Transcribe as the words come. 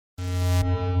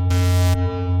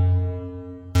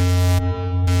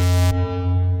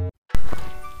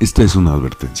Esta es una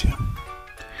advertencia.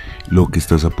 Lo que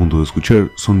estás a punto de escuchar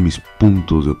son mis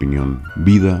puntos de opinión,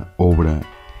 vida, obra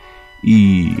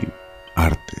y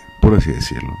arte, por así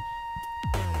decirlo.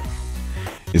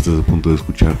 Estás a punto de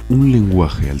escuchar un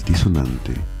lenguaje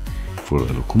altisonante, fuera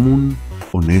de lo común,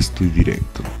 honesto y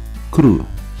directo, crudo,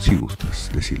 si gustas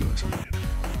decirlo de esa manera.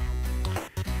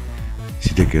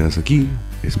 Si te quedas aquí,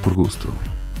 es por gusto,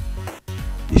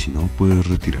 y si no, puedes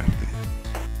retirarte.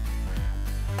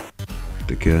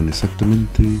 Te quedan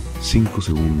exactamente 5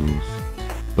 segundos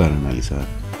para analizar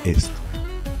esto.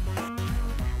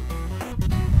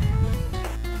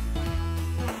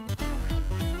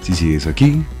 Si sigues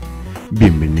aquí,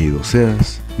 bienvenido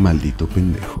seas, maldito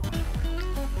pendejo.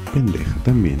 Pendeja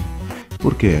también,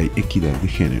 porque hay equidad de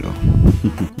género.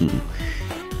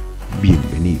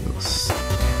 Bienvenidos.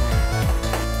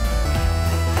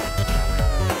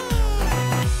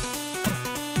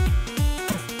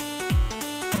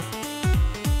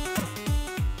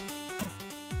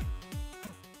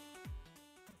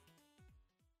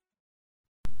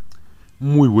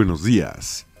 Muy buenos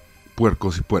días,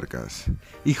 puercos y puercas,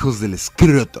 hijos del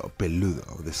escroto peludo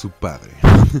de su padre.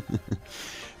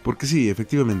 Porque sí,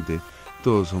 efectivamente,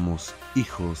 todos somos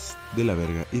hijos de la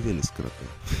verga y del escroto.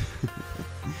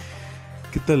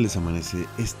 ¿Qué tal les amanece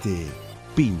este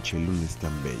pinche lunes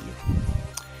tan bello?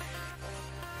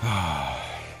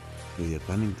 Qué día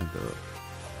tan encantador.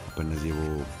 Apenas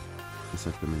llevo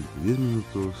exactamente 10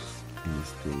 minutos en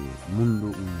este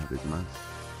mundo una vez más.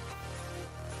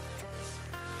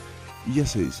 Y ya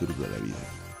se disfruta la vida.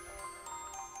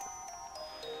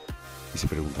 Y se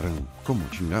preguntarán, ¿cómo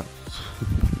chingados?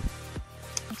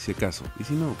 Si acaso, y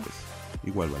si no, pues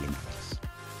igual vale más.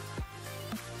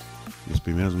 Los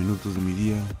primeros minutos de mi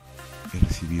día he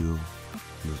recibido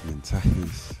los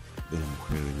mensajes de la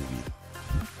mujer de mi vida.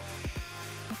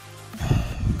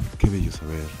 Qué bello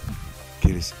saber que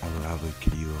eres adorado y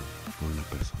querido por una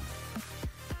persona.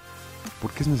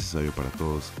 Porque es necesario para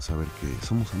todos saber que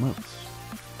somos amados.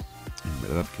 En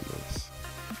verdad que lo es.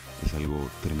 Es algo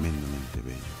tremendamente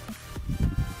bello.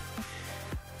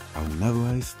 Aunado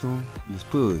a esto, les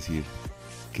puedo decir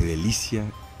qué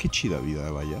delicia, qué chida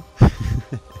vida vaya.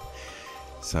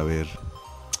 Saber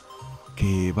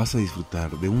que vas a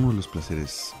disfrutar de uno de los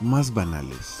placeres más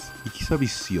banales y quizá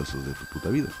viciosos de tu puta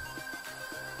vida.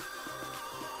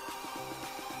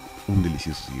 Un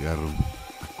delicioso cigarro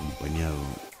acompañado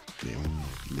de un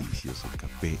delicioso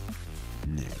café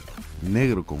negro.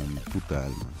 Negro como mi puta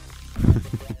alma.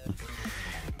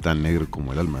 Tan negro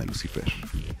como el alma de Lucifer.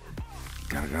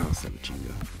 Cargado hasta la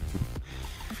chingada.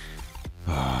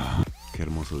 Qué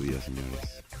hermoso día,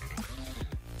 señores.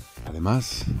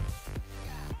 Además,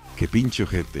 qué pinche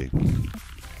ojete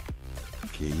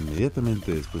que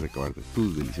inmediatamente después de acabarte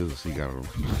tu delicioso cigarro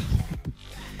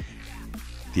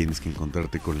tienes que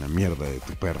encontrarte con la mierda de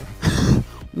tu perra.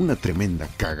 Una tremenda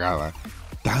cagada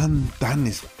tan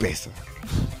espesa.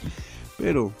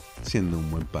 Pero siendo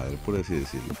un buen padre, por así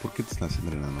decirlo, porque te estás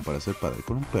entrenando para ser padre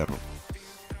con un perro,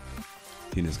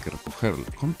 tienes que recogerlo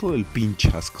con todo el pinche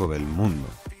asco del mundo,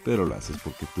 pero lo haces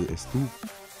porque es tu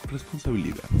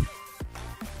responsabilidad.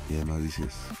 Y además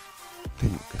dices,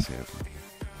 tengo que hacerlo.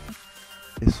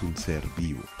 Es un ser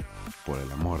vivo, por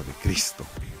el amor de Cristo.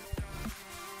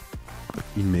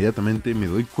 Inmediatamente me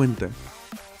doy cuenta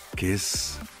que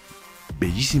es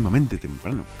bellísimamente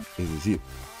temprano, es decir,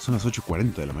 son las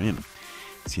 8:40 de la mañana,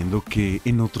 siendo que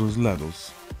en otros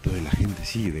lados toda la gente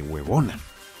sigue de huevona.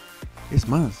 Es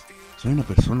más, soy una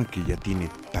persona que ya tiene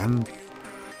tan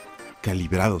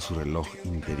calibrado su reloj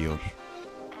interior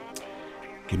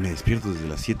que me despierto desde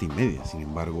las 7:30. Sin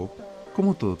embargo,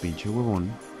 como todo pinche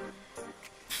huevón,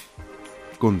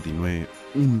 continué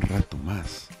un rato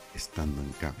más estando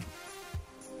en cama.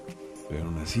 Pero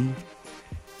aún así,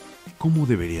 como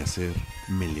debería ser,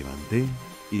 me levanté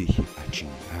y dije, a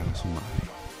chingar a su madre.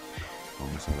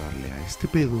 Vamos a darle a este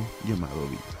pedo llamado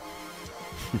vida.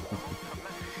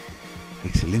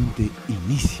 Excelente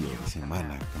inicio de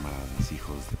semana, camaradas,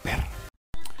 hijos de perra.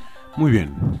 Muy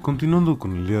bien, continuando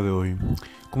con el día de hoy,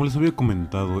 como les había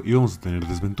comentado, íbamos a tener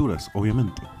desventuras,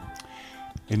 obviamente.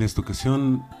 En esta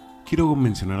ocasión, quiero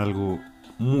mencionar algo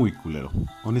muy culero,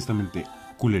 honestamente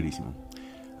culerísimo.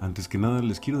 Antes que nada,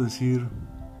 les quiero decir,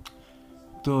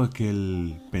 todo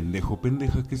aquel pendejo o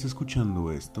pendeja que esté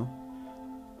escuchando esto,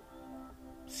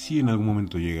 si en algún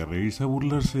momento llega a reírse, a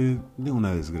burlarse de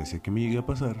una desgracia que me llegue a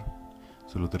pasar,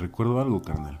 solo te recuerdo algo,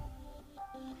 carnal.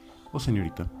 O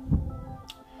señorita.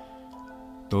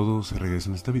 Todo se regresa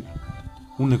en esta vida.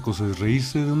 Una cosa es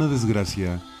reírse de una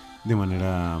desgracia de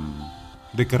manera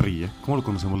de carrilla, como lo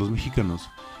conocemos los mexicanos,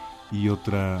 y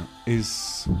otra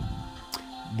es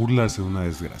burlarse de una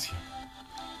desgracia.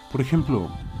 Por ejemplo,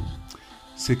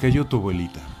 se cayó tu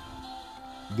abuelita.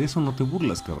 De eso no te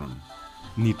burlas, cabrón.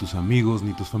 Ni tus amigos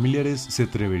ni tus familiares se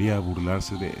atreverían a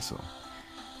burlarse de eso.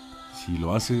 Si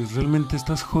lo haces, realmente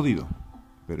estás jodido.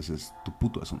 Pero ese es tu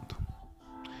puto asunto.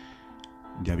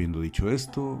 Ya habiendo dicho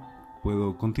esto,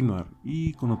 puedo continuar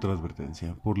y con otra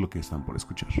advertencia por lo que están por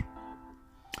escuchar.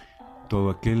 Todo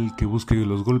aquel que busque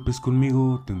los golpes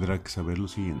conmigo tendrá que saber lo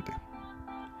siguiente.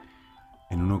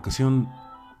 En una ocasión,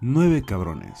 9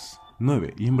 cabrones,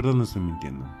 9, y en verdad no estoy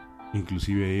mintiendo,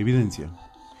 inclusive hay evidencia,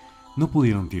 no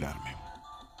pudieron tirarme.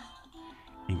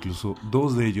 Incluso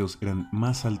 2 de ellos eran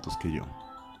más altos que yo,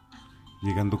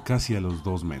 llegando casi a los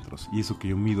 2 metros, y eso que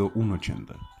yo mido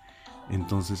 1,80.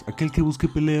 Entonces, aquel que busque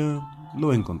pelea, lo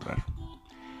va a encontrar.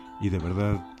 Y de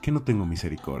verdad que no tengo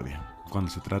misericordia cuando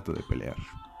se trata de pelear.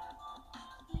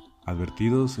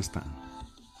 Advertidos están.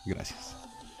 Gracias.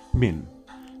 Bien,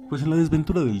 pues en la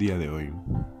desventura del día de hoy,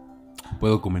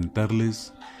 puedo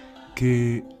comentarles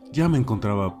que ya me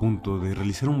encontraba a punto de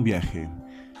realizar un viaje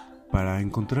para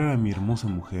encontrar a mi hermosa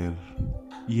mujer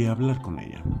y hablar con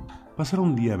ella. Pasar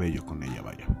un día bello con ella,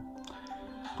 vaya.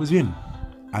 Pues bien,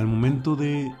 al momento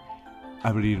de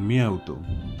abrir mi auto,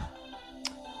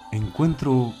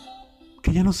 encuentro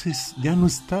que ya no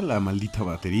está la maldita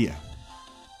batería.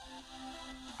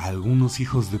 Algunos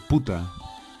hijos de puta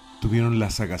tuvieron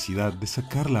la sagacidad de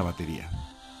sacar la batería.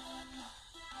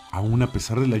 Aún a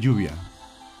pesar de la lluvia,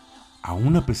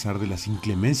 aún a pesar de las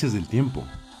inclemencias del tiempo.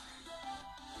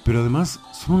 Pero además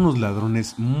son unos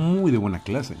ladrones muy de buena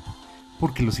clase,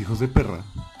 porque los hijos de perra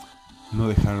no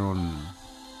dejaron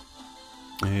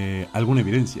alguna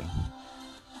evidencia.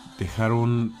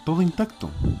 Dejaron todo intacto.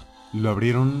 Lo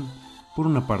abrieron por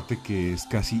una parte que es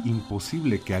casi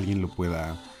imposible que alguien lo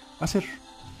pueda hacer.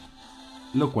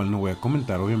 Lo cual no voy a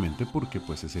comentar, obviamente, porque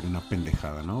pues sería una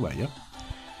pendejada, ¿no? Vaya.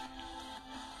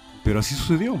 Pero así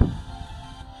sucedió.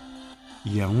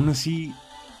 Y aún así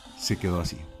se quedó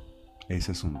así,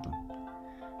 ese asunto.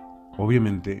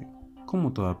 Obviamente,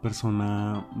 como toda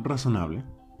persona razonable,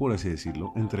 por así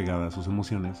decirlo, entregada a sus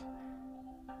emociones,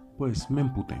 pues me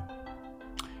emputé.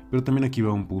 Pero también aquí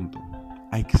va un punto.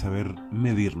 Hay que saber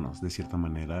medirnos de cierta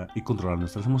manera y controlar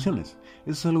nuestras emociones.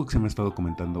 Eso es algo que se me ha estado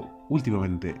comentando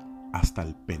últimamente hasta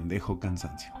el pendejo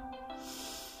cansancio.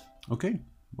 Ok,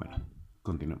 bueno,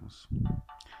 continuemos.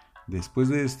 Después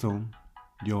de esto,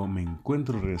 yo me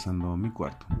encuentro regresando a mi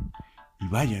cuarto. Y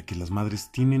vaya que las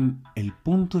madres tienen el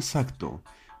punto exacto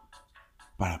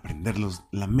para prenderlos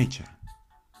la mecha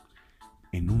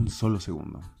en un solo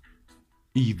segundo.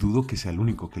 Y dudo que sea el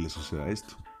único que le suceda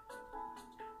esto.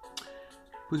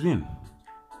 Pues bien,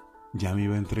 ya me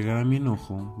iba a entregar a mi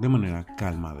enojo de manera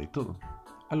calmada y todo.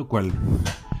 A lo cual,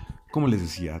 como les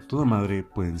decía, toda madre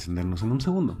puede encendernos en un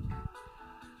segundo.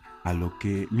 A lo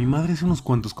que mi madre hace unos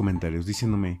cuantos comentarios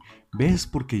diciéndome, ¿ves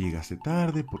por qué llegaste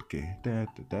tarde? ¿Por qué?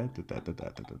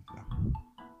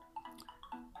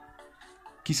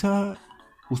 Quizá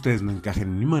ustedes no encajen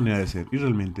en mi manera de ser y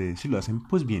realmente si lo hacen,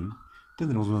 pues bien,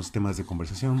 tendremos unos temas de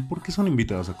conversación porque son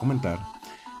invitados a comentar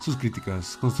sus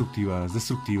críticas constructivas,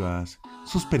 destructivas,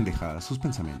 sus pendejadas, sus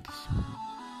pensamientos.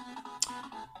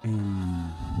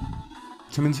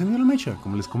 Se me encendió la mecha,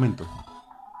 como les comento.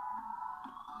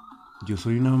 Yo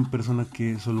soy una persona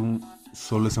que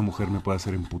solo esa mujer me puede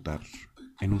hacer emputar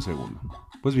en un segundo.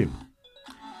 Pues bien,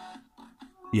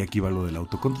 y aquí va lo del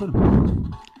autocontrol.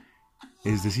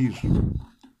 Es decir,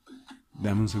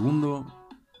 dame un segundo,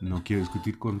 no quiero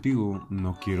discutir contigo,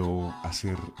 no quiero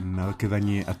hacer nada que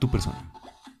dañe a tu persona.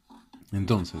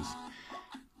 Entonces,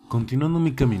 continuando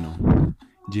mi camino,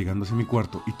 llegando hacia mi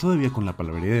cuarto y todavía con la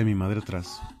palabrería de mi madre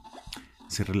atrás,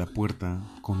 cerré la puerta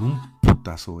con un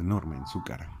putazo enorme en su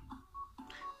cara.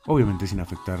 Obviamente sin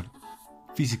afectar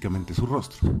físicamente su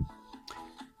rostro.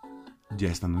 Ya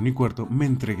estando en mi cuarto, me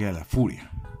entregué a la furia.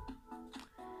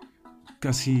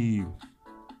 Casi,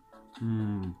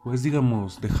 pues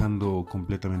digamos, dejando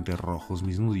completamente rojos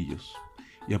mis nudillos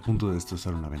y a punto de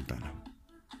destrozar una ventana.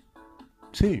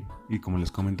 Sí, y como les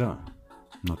comentaba,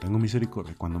 no tengo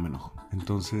misericordia cuando me enojo.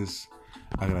 Entonces,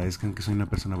 agradezcan que soy una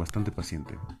persona bastante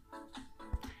paciente.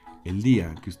 El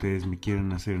día que ustedes me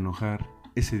quieren hacer enojar,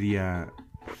 ese día,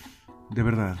 de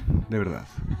verdad,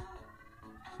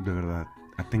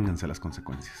 aténganse a las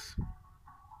consecuencias.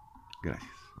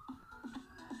 Gracias.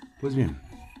 Pues bien,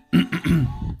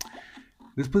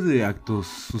 después de actos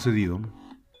sucedido,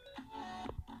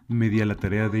 me di a la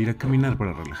tarea de ir a caminar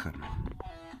para relajarme.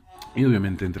 Y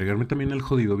obviamente entregarme también al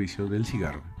jodido vicio del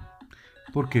cigarro,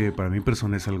 porque para mi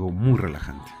persona es algo muy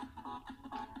relajante.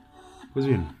 Pues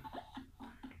bien,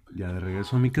 ya de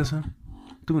regreso a mi casa,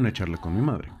 tuve una charla con mi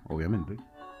madre, obviamente.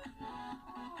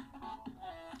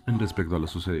 en respecto a lo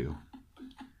sucedido.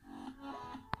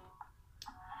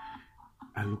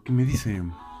 A lo que me dice,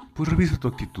 pues revisa tu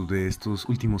actitud de estos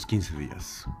últimos 15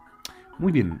 días.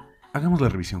 Muy bien, hagamos la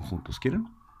revisión juntos, ¿quieren?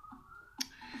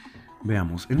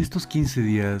 Veamos, en estos 15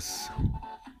 días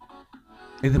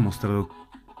he demostrado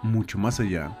mucho más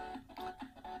allá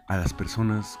a las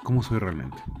personas cómo soy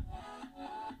realmente.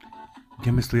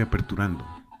 Ya me estoy aperturando.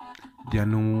 Ya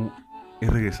no he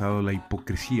regresado a la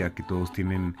hipocresía que todos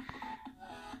tienen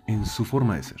en su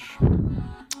forma de ser.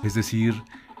 Es decir,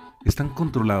 están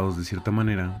controlados de cierta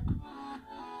manera,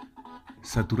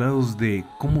 saturados de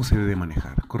cómo se debe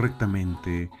manejar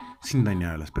correctamente, sin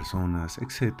dañar a las personas,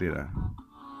 etc.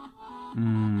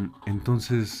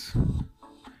 Entonces,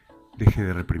 dejé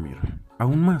de reprimir.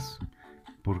 Aún más,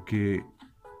 porque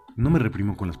no me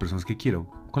reprimo con las personas que quiero,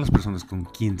 con las personas con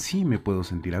quien sí me puedo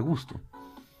sentir a gusto.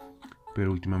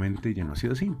 Pero últimamente ya no ha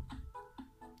sido así.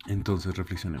 Entonces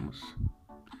reflexionemos.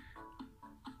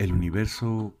 ¿El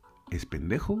universo es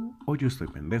pendejo o yo estoy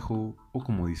pendejo? O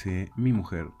como dice mi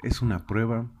mujer, es una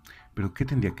prueba, pero ¿qué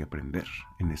tendría que aprender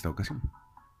en esta ocasión?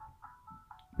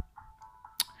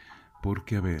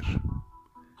 Porque, a ver,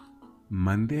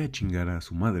 mandé a chingar a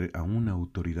su madre a una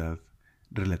autoridad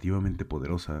relativamente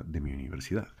poderosa de mi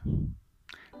universidad,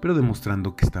 pero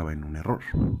demostrando que estaba en un error.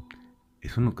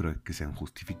 Eso no creo que sea un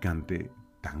justificante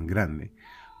tan grande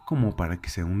como para que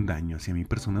sea un daño hacia mi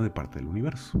persona de parte del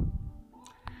universo.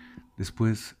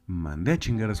 Después mandé a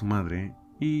chingar a su madre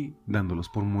y dándolos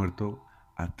por muerto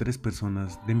a 3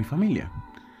 personas de mi familia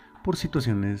por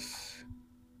situaciones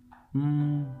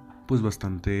pues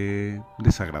bastante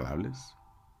desagradables,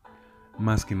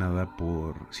 más que nada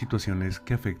por situaciones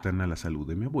que afectan a la salud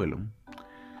de mi abuelo.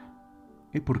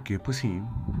 Y porque, pues sí,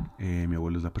 mi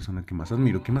abuelo es la persona que más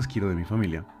admiro, que más quiero de mi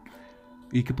familia.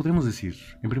 Y que podríamos decir,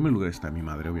 en primer lugar está mi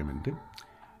madre, obviamente.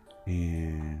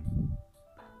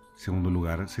 Segundo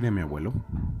lugar sería mi abuelo.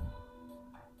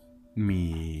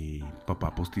 Mi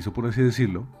papá postizo, por así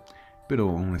decirlo. Pero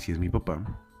aún así es mi papá.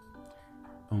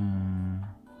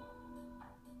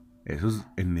 Eso es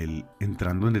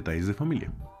entrando en detalles de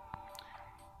familia.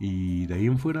 Y de ahí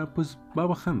en fuera, pues va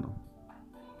bajando.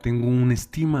 Tengo una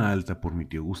estima alta por mi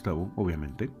tío Gustavo,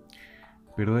 obviamente,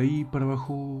 pero de ahí para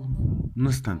abajo no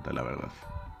es tanta, la verdad.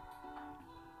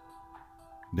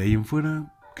 De ahí en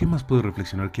fuera, ¿qué más puedo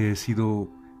reflexionar que haya sido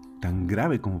tan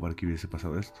grave como para que hubiese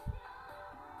pasado esto?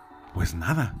 Pues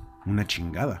nada, una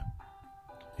chingada.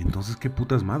 Entonces, ¿qué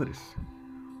putas madres?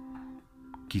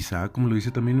 Quizá como lo dice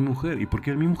también mi mujer, y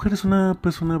porque mi mujer es una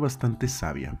persona bastante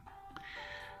sabia.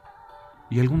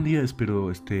 Y algún día espero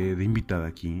esté de invitada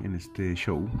aquí en este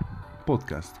show,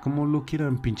 podcast, como lo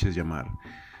quieran pinches llamar,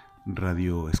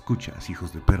 radio escuchas,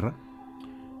 hijos de perra.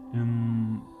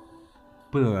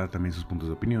 Puedo dar también sus puntos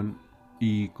de opinión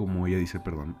y como ella dice,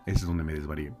 perdón, ese es donde me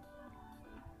desvaríe.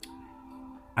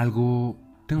 Algo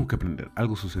tengo que aprender,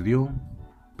 algo sucedió,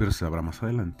 pero se sabrá más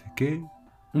adelante, que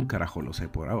un carajo lo sé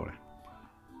por ahora.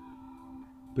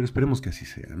 Pero esperemos que así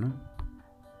sea, ¿no?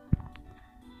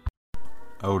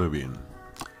 Ahora bien,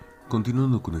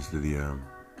 continuando con este día,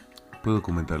 puedo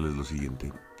comentarles lo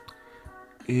siguiente.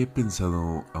 He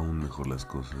pensado aún mejor las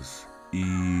cosas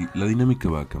y la dinámica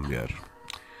va a cambiar.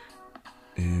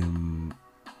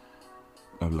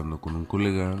 Hablando con un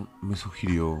colega, me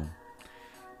sugirió,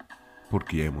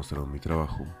 porque ya he mostrado mi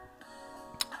trabajo,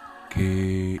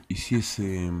 que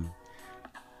hiciese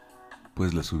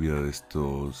pues la subida de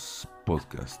estos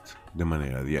podcasts de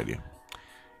manera diaria.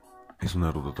 Es un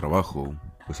arduo trabajo,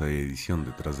 pues hay edición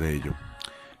detrás de ello,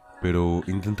 pero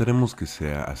intentaremos que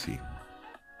sea así.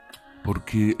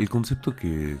 Porque el concepto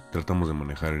que tratamos de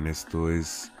manejar en esto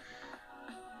es,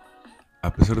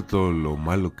 a pesar de todo lo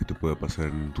malo que te pueda pasar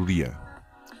en tu día,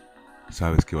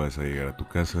 sabes que vas a llegar a tu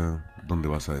casa, donde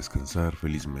vas a descansar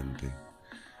felizmente.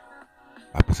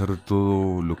 A pesar de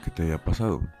todo lo que te haya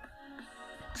pasado,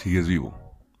 sigues vivo.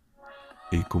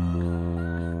 Y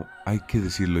como hay que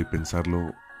decirlo y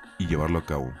pensarlo y llevarlo a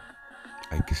cabo,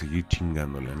 hay que seguir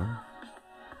chingándole, ¿no?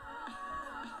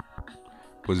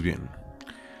 Pues bien,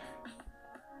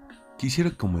 quisiera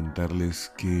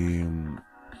comentarles que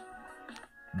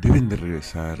deben de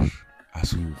regresar a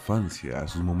su infancia, a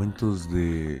sus momentos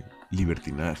de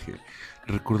libertinaje,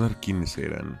 recordar quiénes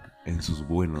eran en sus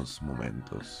buenos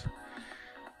momentos.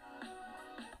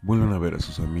 Vuelvan a ver a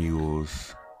sus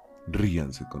amigos,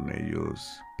 ríanse con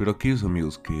ellos, pero aquellos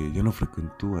amigos que ya no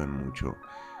frecuentúan mucho,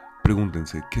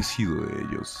 pregúntense qué ha sido de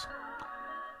ellos.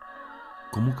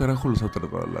 ¿Cómo carajo los ha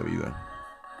tratado la vida?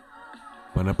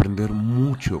 Van a aprender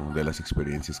mucho de las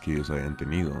experiencias que ellos hayan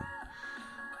tenido.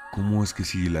 ¿Cómo es que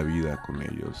sigue la vida con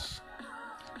ellos?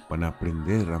 Van a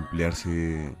aprender a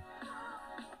ampliarse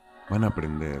van a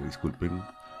aprender, disculpen,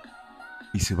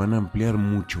 y se van a ampliar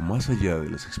mucho más allá de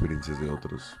las experiencias de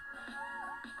otros.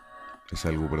 Es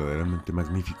algo verdaderamente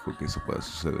magnífico que eso pueda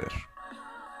suceder.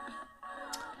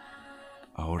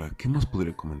 Ahora, ¿qué más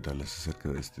podría comentarles acerca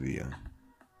de este día?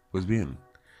 Pues bien,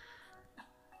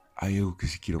 hay algo que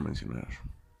sí quiero mencionar.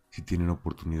 Si tienen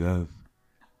oportunidad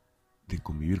de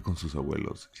convivir con sus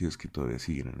abuelos, si es que todavía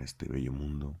siguen en este bello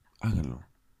mundo, háganlo.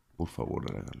 Por favor,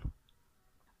 háganlo.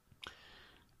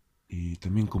 Y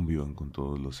también convivan con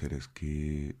todos los seres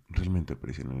que realmente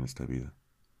aprecian en esta vida.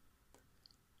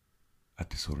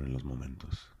 Atesoren los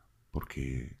momentos,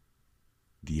 porque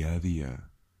día a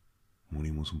día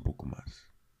morimos un poco más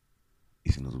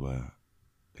y se nos va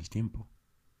el tiempo.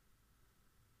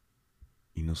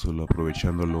 Y no solo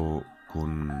aprovechándolo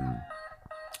con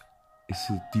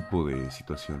ese tipo de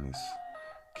situaciones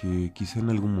que quizá en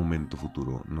algún momento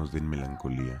futuro nos den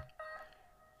melancolía,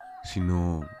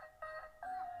 sino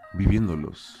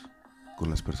viviéndolos con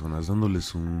las personas,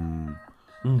 dándoles un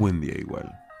buen día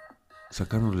igual,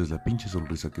 sacándoles la pinche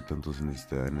sonrisa que tanto se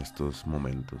necesita en estos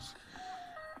momentos.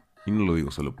 Y no lo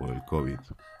digo solo por el COVID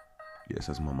y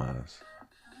esas mamadas,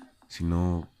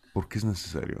 sino porque es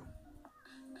necesario.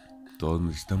 Todos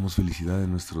necesitamos felicidad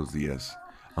en nuestros días,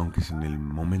 aunque sea en el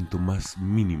momento más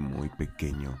mínimo y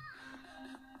pequeño,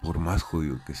 por más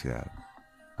jodido que sea,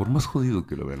 por más jodido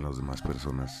que lo vean las demás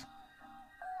personas.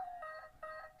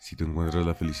 Si te encuentras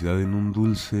la felicidad en un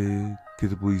dulce que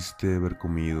te pudiste haber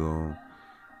comido,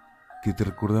 que te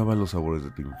recordaba los sabores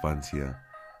de tu infancia,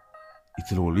 y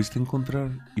te lo volviste a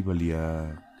encontrar y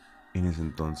valía en ese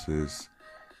entonces,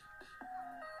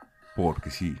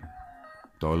 porque sí,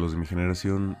 todos los de mi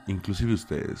generación, inclusive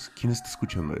ustedes, ¿quién está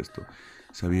escuchando esto?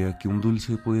 Sabía que un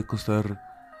dulce podía costar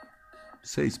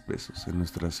 6 pesos en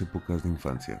nuestras épocas de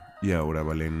infancia y ahora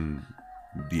valen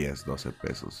 10, 12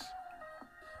 pesos.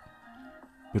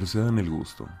 Pero se dan el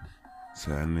gusto,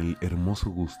 se dan el hermoso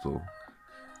gusto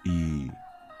y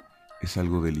es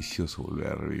algo delicioso volver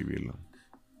a revivirlo.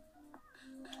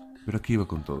 Pero aquí iba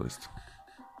con todo esto.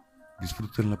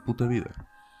 Disfruten la puta vida.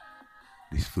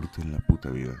 Disfruten la puta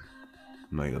vida.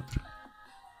 No hay otra.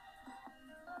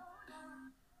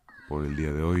 Por el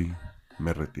día de hoy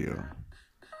me retiro.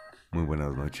 Muy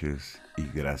buenas noches y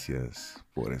gracias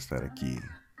por estar aquí.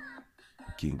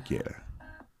 Quien quiera.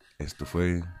 Esto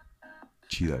fue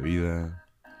Chida Vida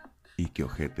y que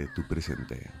ojete tu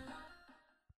presente.